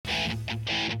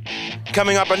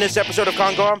Coming up on this episode of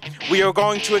Congo, we are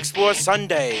going to explore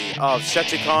Sunday of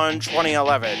SetsuCon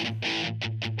 2011.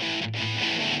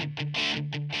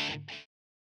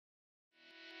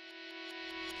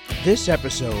 This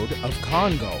episode of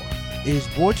Congo is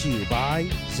brought to you by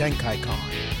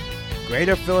ZenkaiCon,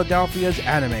 Greater Philadelphia's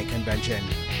anime convention.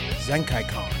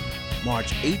 ZenkaiCon,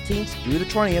 March 18th through the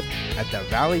 20th at the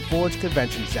Valley Forge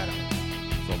Convention Center.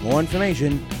 For more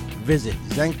information, visit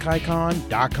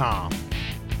ZenkaiCon.com.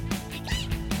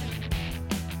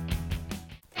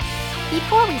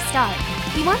 Before we start,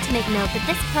 we want to make note that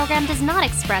this program does not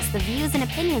express the views and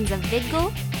opinions of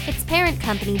VidGul, its parent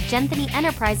company Genthany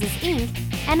Enterprises Inc.,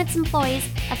 and its employees,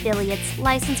 affiliates,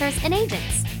 licensors, and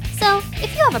agents. So,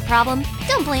 if you have a problem,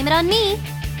 don't blame it on me.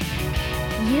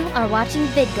 You are watching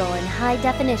VidGul in high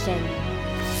definition.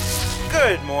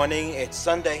 Good morning, it's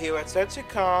Sunday here at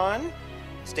SetsuCon,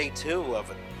 Day 2 of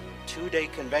a 2-day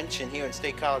convention here in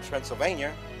State College,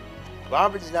 Pennsylvania.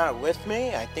 Barbara's not with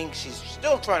me. I think she's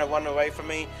still trying to run away from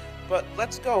me, but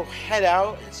let's go head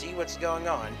out and see what's going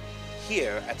on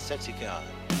here at SetsuCon.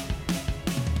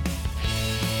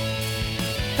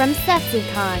 From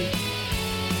SetsuCon,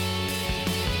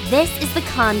 this is the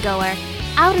Congoer,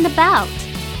 out and about.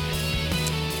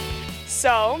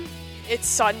 So, it's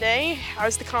Sunday.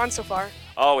 How's the con so far?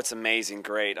 Oh, it's amazing,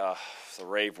 great. The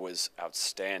rave was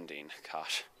outstanding.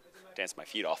 Gosh, danced my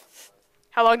feet off.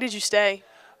 How long did you stay?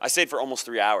 I stayed for almost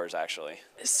 3 hours, actually.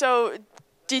 So,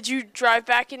 did you drive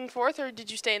back and forth, or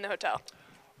did you stay in the hotel?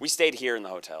 We stayed here in the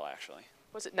hotel, actually.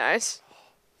 Was it nice?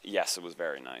 Yes, it was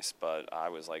very nice, but I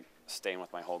was like staying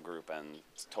with my whole group and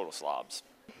total slobs.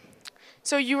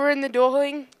 So you were in the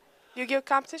dueling Yu-Gi-Oh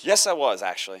competition? Yes, I was,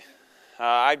 actually.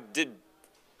 I did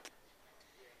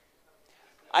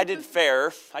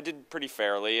fair. I did pretty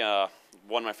fairly.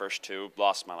 Won my first 2,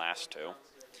 lost my last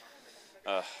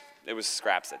 2. It was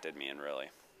scraps that did me in, really.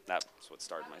 That's what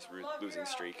started my losing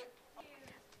streak.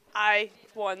 I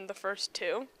won the first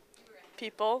 2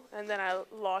 people, and then I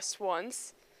lost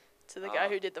once to the guy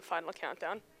who did the final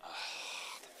countdown.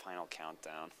 The final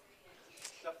countdown.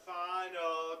 The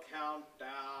final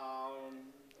countdown.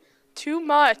 Too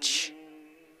much.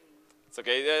 It's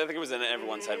okay. I think it was in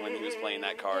everyone's head when he was playing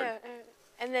that card. Yeah,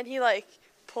 and then he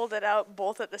pulled it out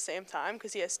both at the same time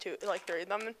because he has 3 of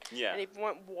them. Yeah. And he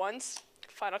went once,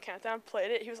 final countdown,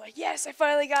 played it. He was like, "Yes, I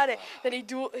finally got it." Then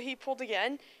he pulled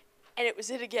again, and it was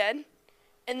it again.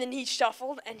 And then he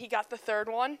shuffled, and he got the 3rd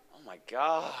one. Oh my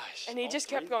gosh. And he just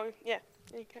kept going. Yeah,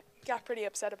 he got pretty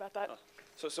upset about that.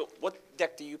 So what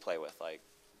deck do you play with? I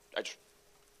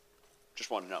just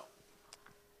want to know.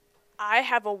 I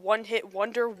have a one-hit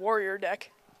wonder warrior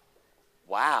deck.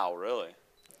 Wow, really?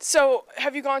 So,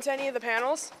 have you gone to any of the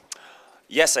panels?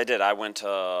 Yes, I did. I went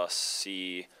to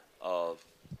see, I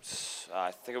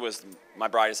think it was My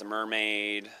Bride is a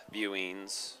Mermaid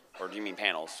viewings. Or do you mean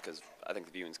panels? Because I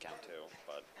think the viewings count too.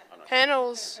 But I'm not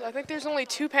Panels. I think there's only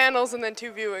 2 panels and then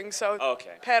 2 viewings. So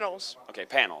Okay. Panels. Okay,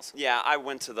 panels. Yeah, I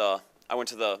went to the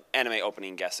anime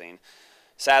opening guessing.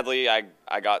 Sadly, I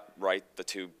got right the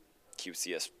 2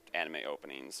 cutesiest anime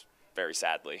openings. Very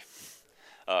sadly.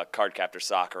 Cardcaptor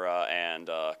Sakura and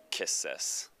Kiss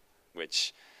Sis,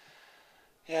 which,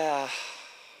 yeah,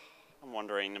 I'm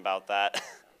wondering about that.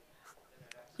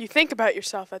 You think about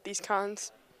yourself at these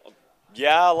cons.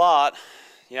 Yeah, a lot.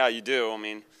 Yeah, you do. I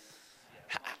mean,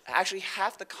 actually,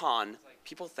 half the con,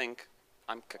 people think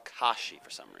I'm Kakashi for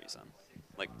some reason.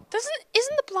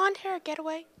 Isn't the blonde hair a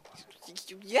getaway?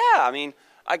 Yeah, I mean,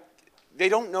 they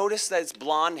don't notice that it's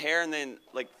blonde hair, and then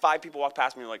 5 people walk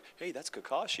past me and are like, "Hey, that's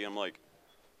Kakashi." I'm like,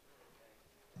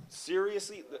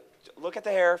 seriously? Look at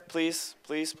the hair, please,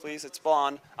 please, please. It's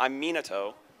blonde. I'm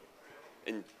Minato,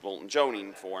 in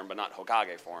Jonin form, but not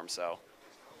Hokage form. So,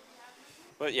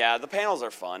 but yeah, the panels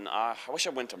are fun. I wish I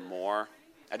went to more.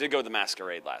 I did go to the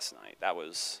Masquerade last night. That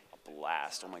was a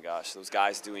blast. Oh my gosh, those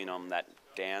guys doing that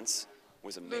dance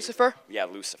was amazing. Lucifer? Yeah,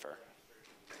 Lucifer.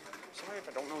 Sorry if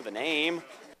I don't know the name.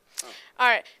 All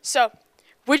right. So,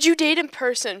 would you date a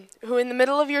person who, in the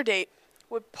middle of your date,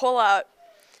 would pull out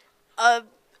a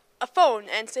phone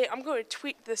and say, "I'm going to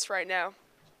tweet this right now"?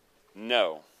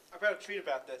 No. I've got a tweet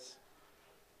about this.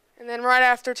 And then right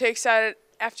after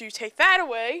you take that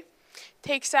away,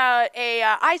 takes out a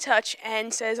iTouch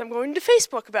and says, "I'm going to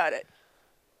Facebook about it."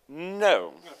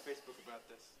 No. I'm going to Facebook about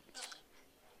this.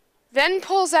 Then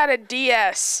pulls out a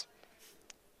DS.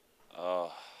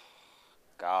 Oh,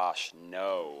 gosh,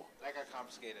 no. That got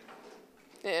confiscated.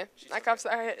 Yeah,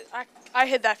 I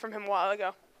hid that from him a while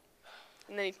ago.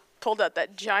 And then he pulled out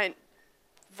that giant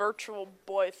virtual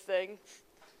boy thing.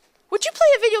 Would you play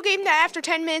a video game that after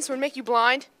 10 minutes would make you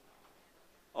blind?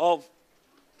 Oh,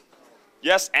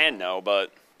 Yes and no,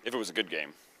 but if it was a good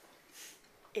game.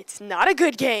 It's not a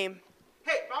good game.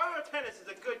 Hey, Mario Tennis is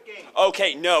a good game.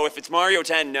 Okay, no. If it's Mario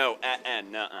 10, no.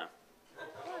 Nuh-uh.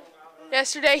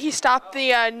 Yesterday, he stopped the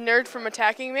nerd from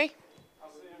attacking me.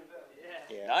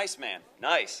 Yeah. Nice, man.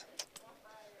 Nice.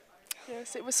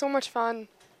 Yes, it was so much fun.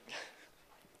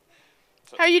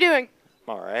 How are you doing?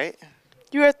 All right.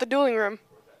 You were at the dueling room.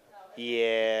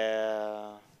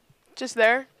 Yeah. Just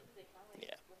there?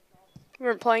 Yeah. You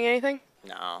weren't playing anything?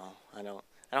 No, I don't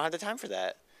have the time for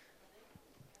that.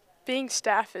 Being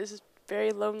staff is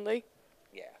very lonely.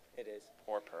 Yeah, it is.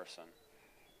 Poor person.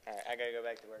 All right, I gotta go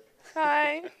back to work.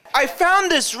 Hi. I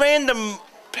found this random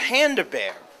panda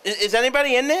bear. Is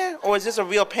anybody in there, or is this a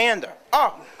real panda?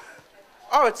 Oh,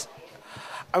 it's.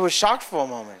 I was shocked for a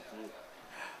moment.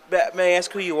 May I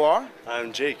ask who you are?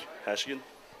 I'm Jake Hashigan.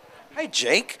 Hi,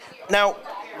 Jake. Now,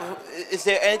 is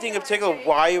there anything in particular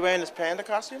why you're wearing this panda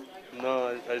costume?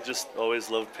 No, I just always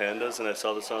loved pandas, and I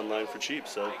saw this online for cheap,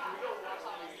 so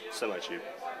semi-cheap.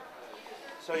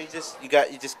 So you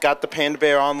just got the panda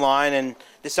bear online and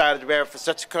decided to wear it for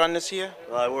SetsuCon this year?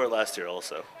 Well, I wore it last year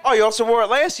also. Oh, you also wore it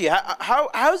last year.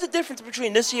 How's the difference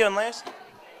between this year and last year?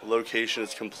 The location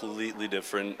is completely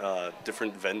different.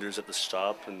 Different vendors at the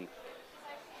shop, and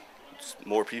it's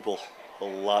more people. A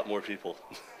lot more people.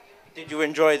 Did you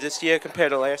enjoy this year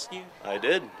compared to last year? I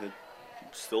did.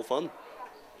 It's still fun.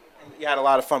 You had a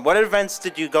lot of fun. What events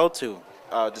did you go to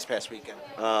this past weekend?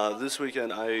 This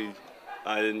weekend, I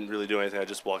didn't really do anything. I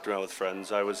just walked around with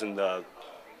friends. I was in the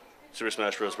Super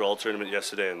Smash Bros. Brawl tournament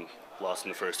yesterday and lost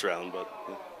in the first round, but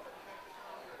yeah.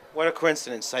 What a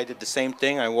coincidence. I did the same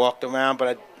thing. I walked around,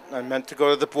 but I meant to go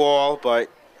to the brawl, but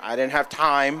I didn't have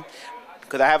time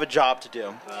because I have a job to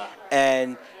do.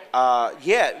 And,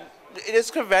 yeah,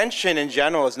 this convention in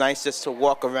general is nice just to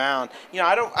walk around. You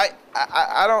know,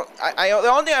 the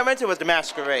only thing I went to was the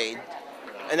masquerade.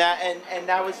 And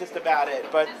that was just about it.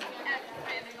 But,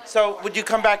 so would you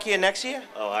come back here next year?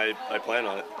 Oh, I plan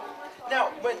on it. Now,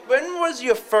 when was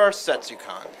your first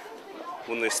SetsuCon?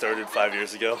 When they started 5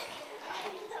 years ago.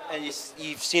 And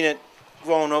you've seen it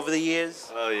grown over the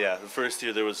years? Oh yeah, the first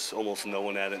year there was almost no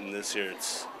one at it, and this year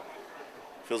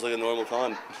feels like a normal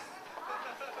con.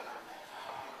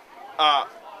 Are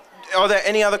there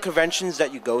any other conventions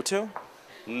that you go to?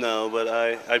 No, but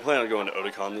I plan on going to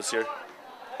Otakon this year,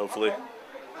 hopefully.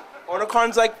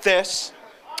 Otacon's like this,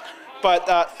 but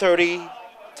 30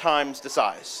 times the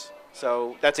size.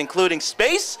 So that's including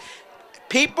space,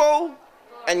 people,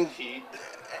 and Heat.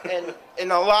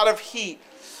 and a lot of heat,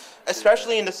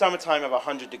 especially in the summertime of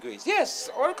 100 degrees. Yes,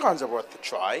 Otakons are worth a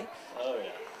try. Oh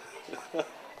yeah.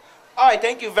 All right,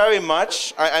 thank you very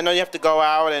much. I know you have to go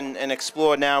out and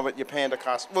explore now with your panda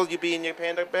costume. Will you be in your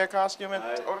panda bear costume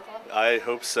at Otakon? I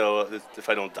hope so, if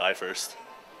I don't die first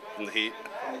from the heat.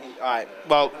 All right.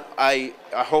 Well,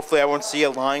 hopefully I won't see a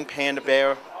lying panda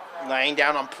bear laying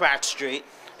down on Pratt Street.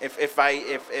 If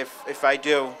I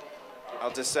do,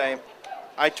 I'll just say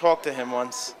I talked to him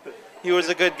once. He was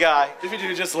a good guy. If you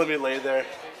do, just let me lay there.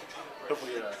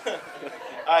 Hopefully, yeah.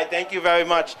 All right, thank you very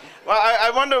much. Well,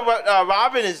 I wonder what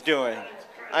Robin is doing.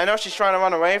 I know she's trying to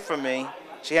run away from me.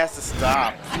 She has to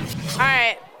stop. All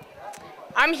right.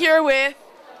 I'm here with,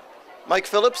 Mike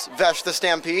Phillips, Vesh the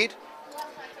Stampede,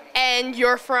 and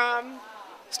you're from?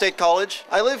 State College.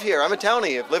 I live here. I'm a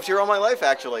townie. I've lived here all my life,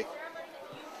 actually.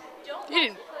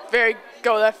 You didn't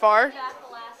go that far.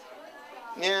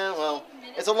 Yeah, well,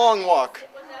 it's a long walk.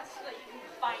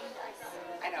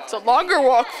 It's a longer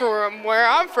walk from where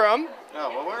I'm from. Oh,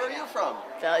 well, where are you from?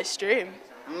 Valley Stream.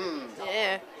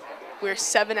 Yeah. We're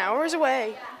 7 hours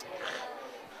away.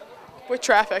 With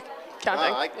traffic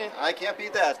counting. I can't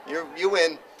beat that. You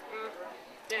win.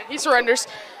 Yeah, he surrenders.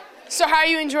 So how are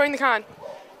you enjoying the con?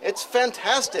 It's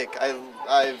fantastic.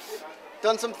 I've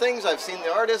done some things. I've seen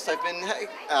the artists. I've been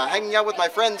hanging out with my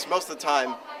friends most of the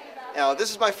time. Now,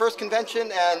 this is my first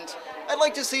convention, and I'd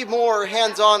like to see more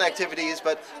hands-on activities,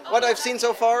 but what I've seen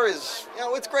so far is,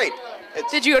 it's great.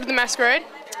 Did you go to the masquerade?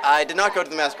 I did not go to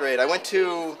the masquerade. I went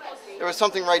to, there was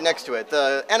something right next to it,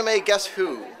 the anime Guess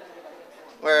Who,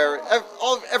 where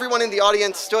everyone in the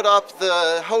audience stood up,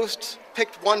 the host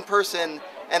picked one person,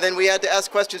 and then we had to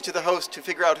ask questions to the host to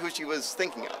figure out who she was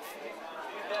thinking of.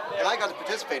 And I got to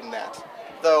participate in that,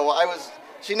 though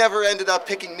she never ended up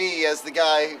picking me as the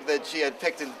guy that she had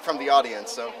picked from the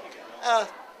audience, so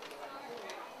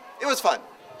it was fun.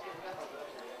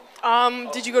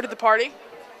 Did you go to the party?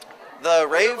 The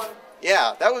rave?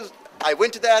 Yeah, I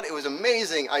went to that, it was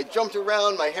amazing. I jumped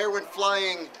around, my hair went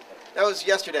flying. That was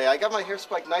yesterday. I got my hair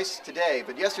spiked nice today,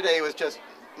 but yesterday it was just,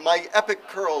 my epic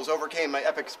curls overcame my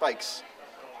epic spikes.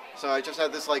 So I just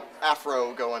had this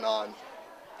afro going on.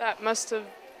 That must have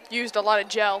used a lot of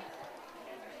gel.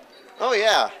 Oh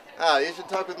yeah. You should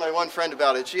talk with my one friend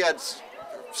about it. She had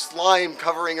slime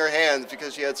covering her hands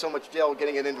because she had so much gel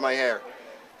getting it into my hair.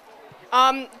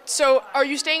 So are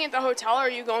you staying at the hotel or are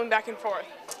you going back and forth?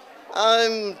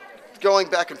 I'm going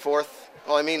back and forth.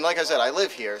 Well, I mean, like I said, I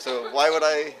live here, so why would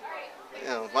I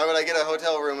get a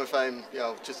hotel room if I'm,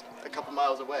 just a couple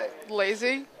miles away?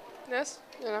 Laziness,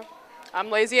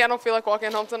 I'm lazy. I don't feel like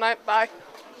walking home tonight. Bye.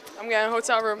 I'm getting a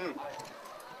hotel room.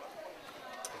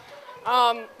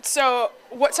 So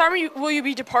what time will you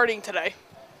be departing today?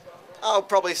 I'll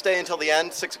probably stay until the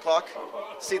end, 6 o'clock,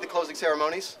 see the closing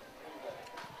ceremonies.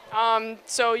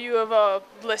 So you have a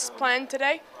list planned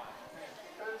today?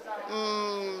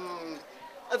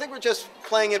 I think we're just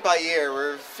playing it by ear.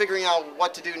 We're figuring out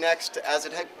what to do next as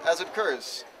it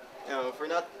occurs. If we're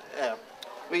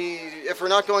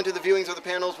not going to the viewings or the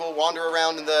panels, we'll wander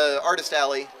around in the artist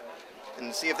alley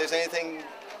and see if there's anything.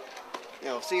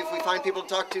 See if we find people to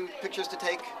talk to, pictures to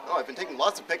take. Oh, I've been taking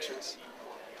lots of pictures.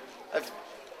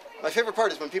 My favorite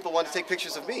part is when people want to take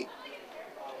pictures of me.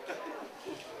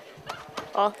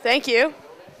 Well, thank you.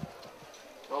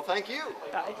 Well, thank you.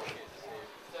 Bye.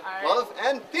 Love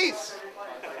and peace.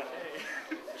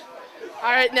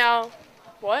 All right, now,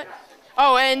 what?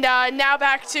 Oh, and now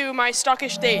back to my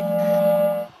stockish date.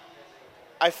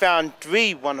 I found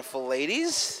 3 wonderful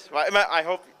ladies. I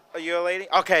hope, are you a lady?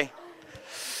 Okay.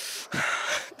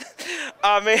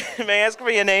 May I ask for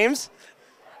your names?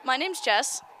 My name's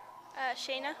Jess.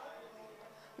 Shayna.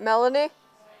 Melanie?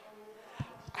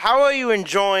 How are you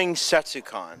enjoying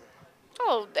SetsuCon?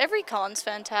 Oh, every con's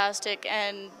fantastic,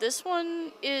 and this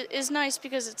one is nice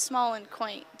because it's small and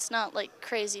quaint. It's not like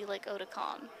crazy like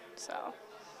Otakon, so.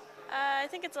 I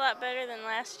think it's a lot better than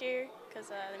last year because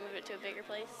they moved it to a bigger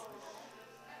place.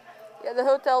 Yeah, the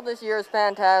hotel this year is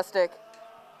fantastic.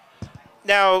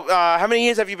 Now, how many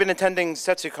years have you been attending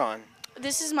SetsuCon?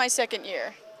 This is my second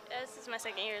year. Yeah, this is my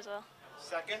second year as well.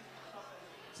 Second?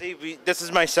 See, this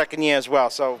is my second year as well,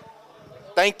 so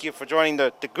thank you for joining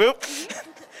the group,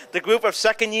 the group of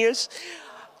second years.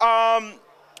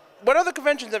 What other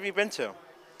conventions have you been to?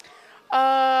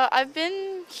 I've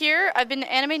been here. I've been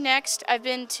to Anime Next. I've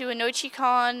been to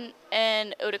Anochi-Con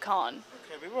and Otakon.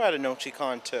 Okay, we were at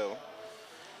Anochi-Con too.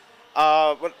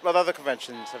 What other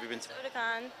conventions have you been to?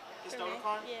 Otakon. Just for me.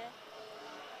 Otakon? Yeah.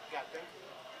 Got them.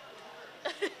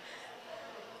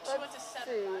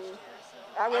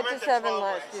 I went went to to 7 12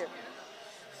 last last year.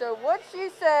 So what she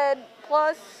said,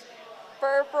 plus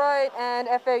Fur Fright and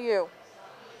FAU.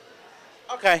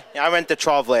 Okay, yeah, I went to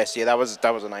 12 last year. That was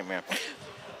a nightmare.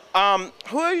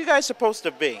 Who are you guys supposed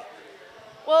to be?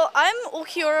 Well, I'm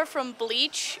Ulquiorra from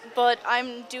Bleach, but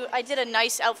I did a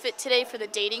nice outfit today for the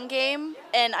dating game,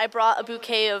 and I brought a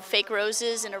bouquet of fake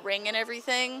roses and a ring and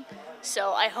everything.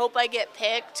 So I hope I get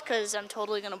picked, because I'm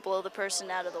totally going to blow the person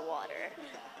out of the water.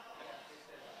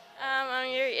 I'm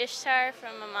Yuri Ishtar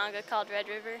from a manga called Red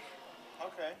River.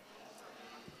 Okay.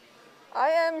 I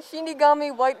am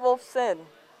Shinigami White Wolf Sin.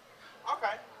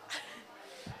 Okay.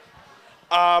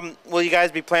 Will you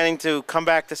guys be planning to come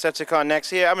back to SetsuCon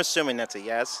next year? I'm assuming that's a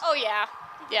yes. Oh, yeah.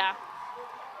 Yeah.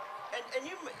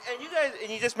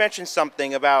 And you just mentioned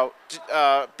something about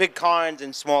big cons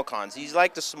and small cons. Do you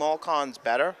like the small cons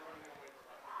better?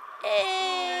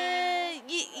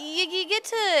 You get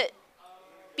to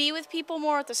be with people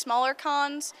more at the smaller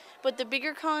cons, but the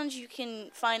bigger cons you can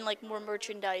find like more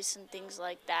merchandise and things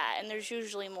like that, and there's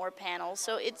usually more panels.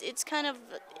 So it's kind of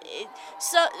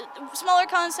so smaller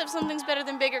cons have some things better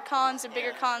than bigger cons, and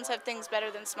bigger cons have things better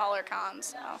than smaller cons.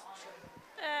 So.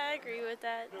 I agree with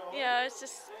that. Yeah,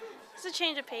 it's a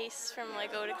change of pace from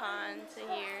like Otakon to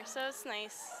here, so it's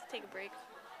nice to take a break.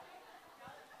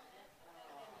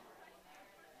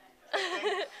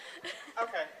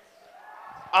 Okay.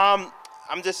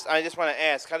 I just want to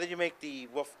ask, how did you make the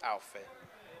wolf outfit?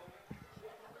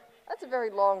 That's a very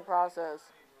long process.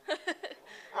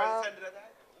 Oh,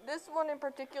 This one in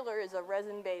particular is a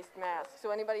resin-based mask.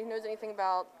 So anybody who knows anything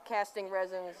about casting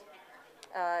resins,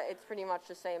 it's pretty much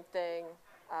the same thing.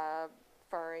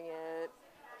 Furring it,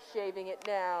 shaving it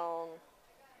down,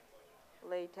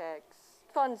 latex,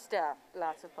 fun stuff,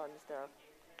 lots of fun stuff.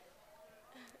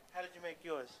 How did you make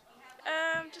yours?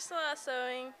 Just a lot of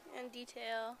sewing and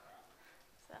detail.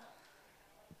 So.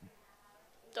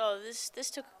 Oh,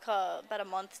 this took about a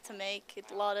month to make.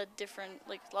 It's a lot of different,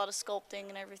 like a lot of sculpting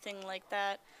and everything like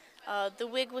that. The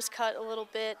wig was cut a little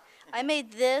bit. I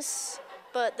made this,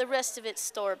 but the rest of it's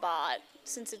store-bought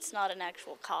since it's not an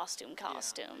actual costume.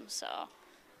 So,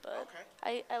 but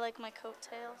okay. I like my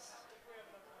coattails.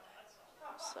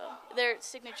 So their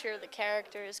signature of the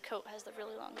character is coat has the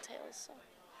really long tails. So.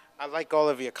 I like all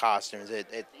of your costumes.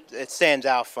 It stands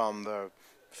out from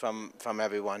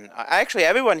everyone. Actually,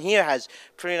 everyone here has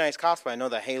pretty nice cosplay. I know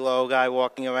the Halo guy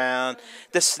walking around,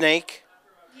 the Snake.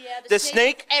 Yeah, The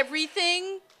snake.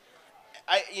 Everything.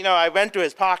 I went through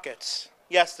his pockets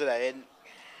yesterday, and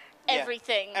yeah,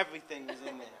 Everything. everything was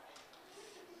in there.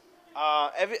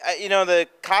 The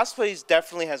cosplays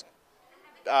definitely has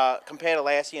compared to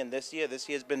last year and this year. This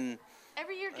year's been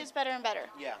Every year gets better and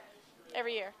better. yeah.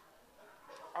 Every year.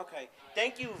 Okay,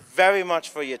 thank you very much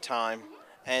for your time,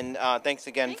 and thanks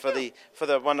again for the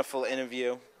wonderful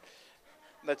interview.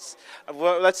 Let's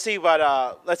see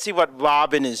what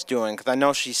Robin is doing, because I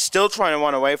know she's still trying to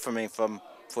run away from me for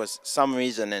some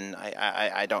reason, and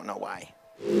I don't know why.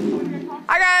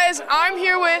 Hi guys, I'm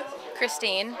here with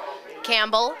Christine,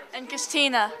 Campbell, and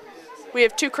Christina. We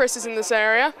have 2 Chris's in this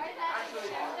area.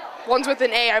 One's with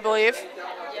an A, I believe.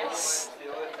 Yes.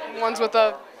 One's with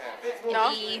a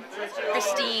no. E,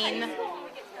 Christine. All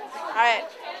right.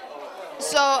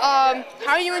 So, how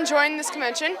are you enjoying this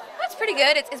convention? That's pretty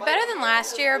good. It's better than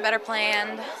last year, better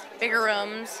planned, bigger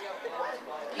rooms.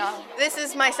 No. This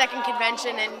is my second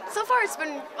convention, and so far it's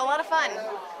been a lot of fun.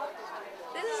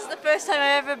 This is the first time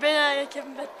I've ever been at a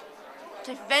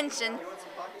convention,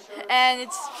 and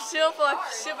it's super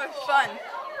fun.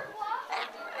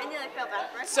 I nearly fell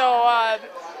backwards. So,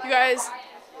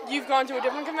 you've gone to a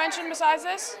different convention besides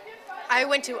this? I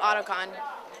went to AutoCon.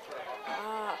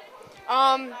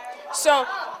 So,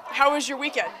 how was your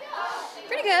weekend?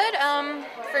 Pretty good.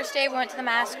 First day we went to the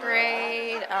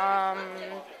Masquerade.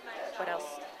 What else?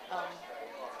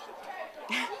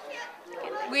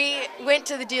 We went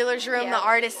to the dealer's room, Yeah. the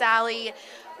artist alley.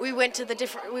 We went to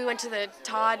the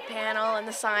Todd panel and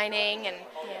the signing, and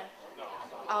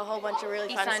a whole bunch of really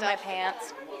He fun signed stuff. my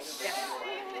pants. Yeah.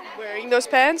 Wearing those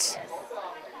pants?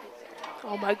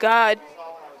 Oh my God.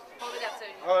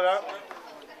 Hold it up.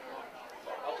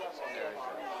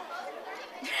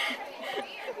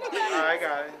 I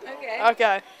got it. Okay.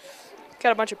 Okay.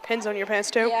 Got a bunch of pins on your pants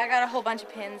too? Yeah, I got a whole bunch of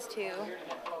pins too.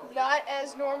 Not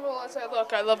as normal as I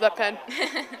look. I love that pen.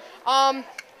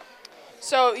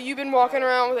 So you've been walking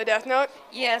around with a Death Note?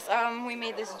 Yes, we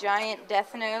made this giant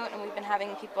Death Note, and we've been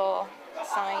having people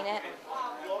sign it.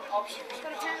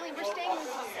 But apparently we're staying.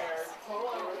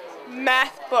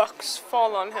 Math books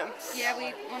fall on him. Yeah,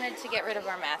 we wanted to get rid of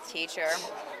our math teacher.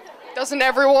 Doesn't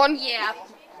everyone? Yeah,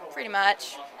 pretty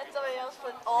much. And somebody else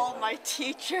with all my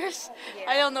teachers.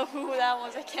 I don't know who that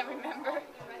was. I can't remember.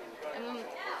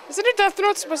 Isn't a Death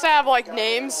Note supposed to have like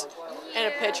names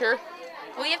and a picture?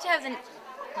 Well, you have to have you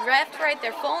have to write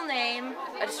their full name,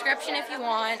 a description if you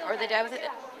want, or they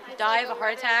die of a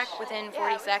heart attack within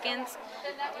 40 seconds.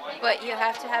 But you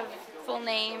have to have full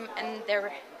name and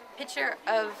their picture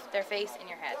of their face in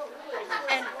your head.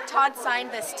 And Todd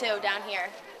signed this too down here.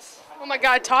 Oh my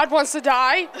God, Todd wants to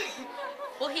die?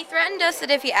 Well, he threatened us that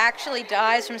if he actually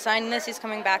dies from signing this, he's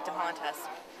coming back to haunt us.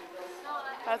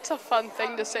 That's a fun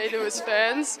thing to say to his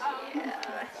fans.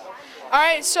 All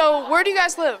right, so where do you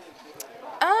guys live?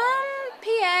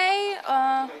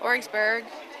 PA, Origsburg.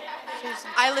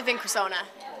 I live in Cressona.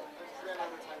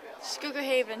 Skooker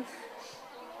Haven.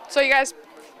 So you guys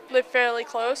live fairly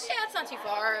close? Yeah, it's not too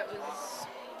far. It was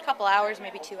a couple hours,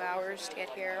 maybe 2 hours to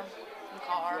get here in the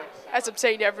car. As I'm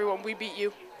saying to everyone, we beat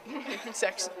you in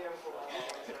sex.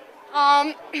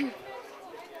 I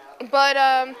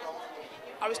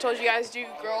was told you guys do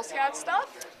Girl Scout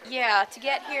stuff? Yeah, to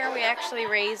get here, we actually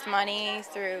raised money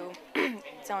through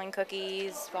selling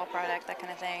cookies, fall product, that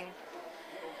kind of thing.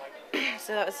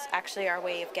 So that was actually our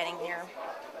way of getting here.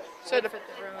 So for the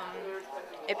room,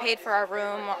 it paid for our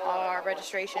room, our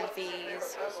registration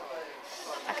fees,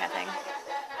 that kind of thing.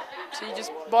 So you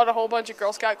just bought a whole bunch of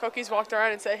Girl Scout cookies, walked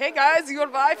around and said, hey guys, you want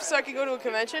to buy so I can go to a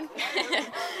convention?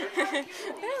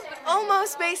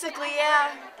 Almost, basically,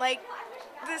 yeah. Like,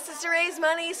 this is to raise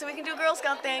money so we can do Girl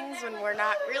Scout things when we're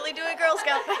not really doing Girl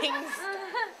Scout things.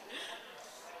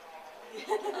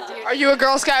 Are you a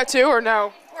Girl Scout too, or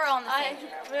no? We're all in the same.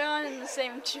 We're all in the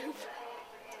same troop.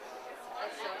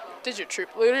 Did your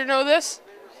troop leader know this?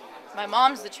 My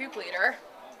mom's the troop leader.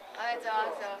 That's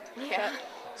awesome. Yeah.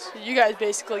 So you guys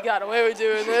basically got away with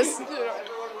doing this.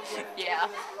 Yeah.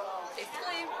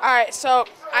 All right, so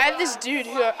I have this dude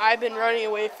who I've been running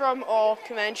away from all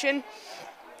convention.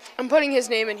 I'm putting his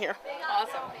name in here.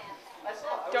 Awesome.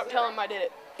 Don't tell him I did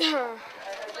it. Or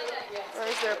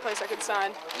is there a place I could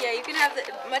sign? Yeah, you can have as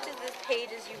much of this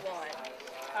page as you want.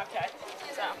 Okay.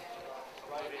 So.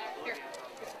 Here.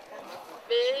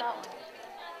 Big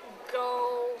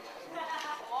Go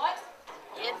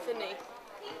Anthony.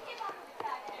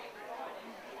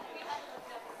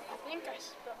 I think I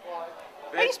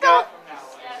How do you spell?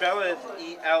 Spell it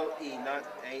E-L-E, not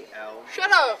A-L.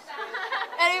 Shut up.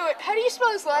 Anyway, how do you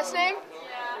spell his last name?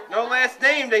 No last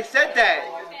name, they said that.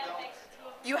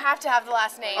 You have to have the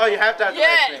last name. Oh, you have to have the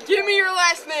last Yeah, name. give me your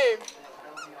last name.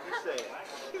 You say it.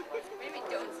 Maybe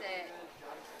don't say it.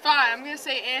 Fine, I'm gonna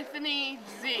say Anthony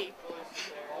Z.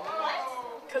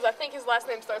 Because I think his last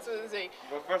name starts with a Z.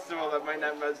 Well, first of all, that might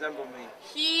not resemble me.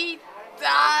 He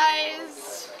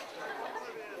dies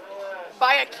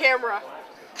by a camera.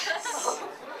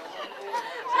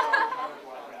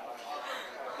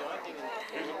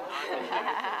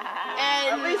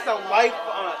 At least a life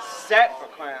on a set, for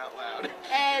crying out loud.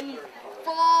 And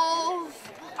falls.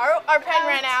 Our pen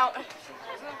ran out.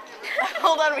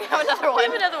 Hold on, we have another one. We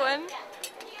have another one.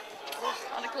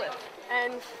 On a cliff.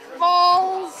 And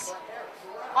falls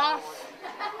off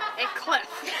a cliff.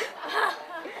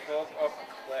 Falls off a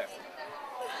cliff.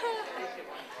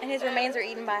 And his remains are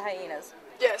eaten by hyenas.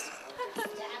 Yes.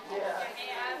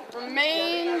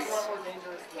 Remains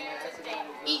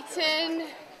eaten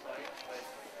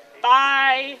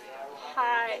by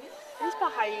Who's by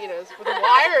hyenas? With a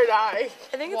Y or an I?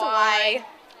 I think it's a Y.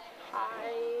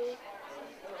 Hyenas.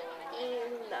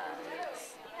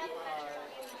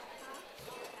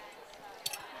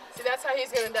 See, that's how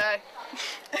he's gonna die.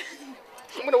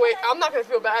 I'm not gonna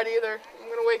feel bad either. I'm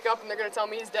gonna wake up and they're gonna tell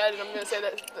me he's dead, and I'm gonna say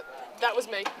that was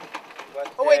me.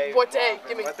 What day?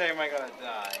 Give me. What day am I gonna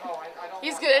die?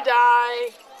 He's gonna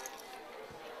die.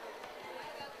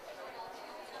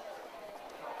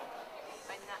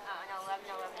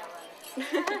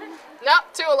 No,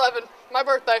 2/11. My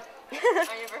birthday. On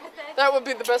your birthday? That would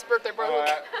be the best birthday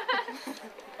present.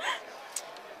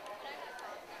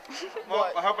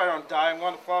 Well, I hope I don't die. I'm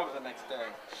going to Florida the next day.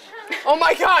 Oh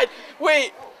my God!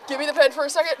 Wait, give me the pen for a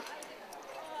second.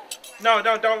 No,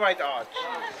 don't write the odds.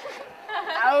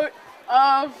 Out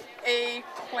of a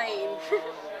plane.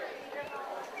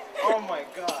 Oh my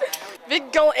God.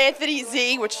 Viggo Anthony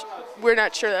Z, which we're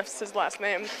not sure that's his last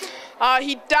name.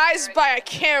 He dies by a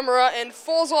camera and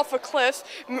falls off a cliff,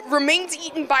 remains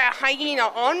eaten by a hyena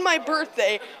on my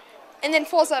birthday, and then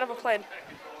falls out of a plane.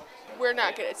 We're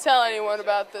not going to tell anyone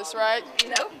about this, right?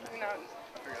 Nope. No.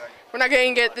 We're not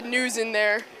going to get the news in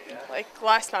there like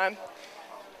last time.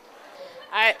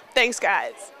 Alright, thanks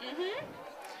guys.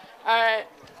 Alright.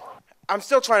 I'm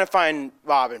still trying to find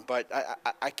Robin, but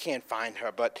I can't find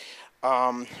her. But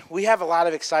we have a lot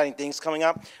of exciting things coming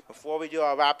up. Before we do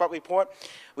our wrap-up report,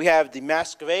 we have the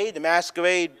Masquerade,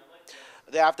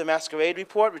 the After Masquerade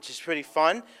report, which is pretty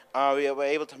fun. We were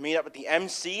able to meet up with the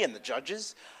MC and the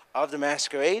judges of the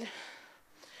Masquerade.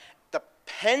 The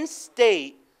Penn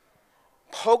State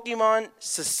Pokemon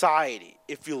Society.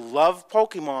 If you love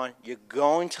Pokemon, you're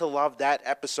going to love that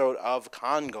episode of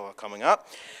Congo coming up.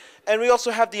 And we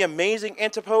also have the amazing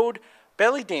Antipode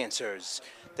Belly Dancers.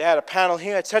 They had a panel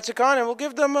here at Setsicon, and we'll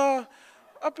give them a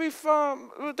brief, they're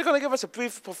going to give us a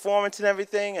brief performance and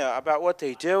everything about what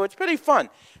they do. It's pretty fun.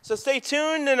 So stay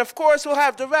tuned, and of course, we'll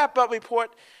have the wrap-up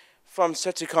report from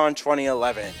Setsicon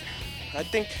 2011. I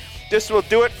think this will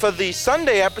do it for the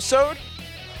Sunday episode.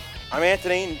 I'm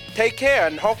Anthony, and take care,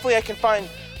 and hopefully I can find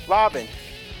Robin.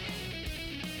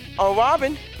 Oh,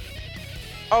 Robin.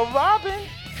 Oh, Robin.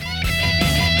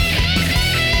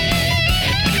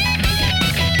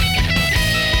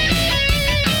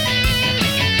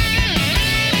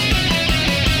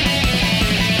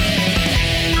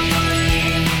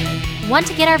 Want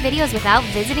to get our videos without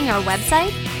visiting our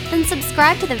website? Then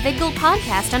subscribe to the VidGull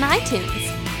podcast on iTunes.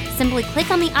 Simply click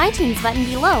on the iTunes button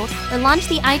below or launch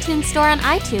the iTunes store on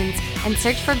iTunes and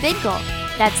search for VidGull.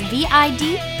 That's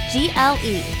VidGle.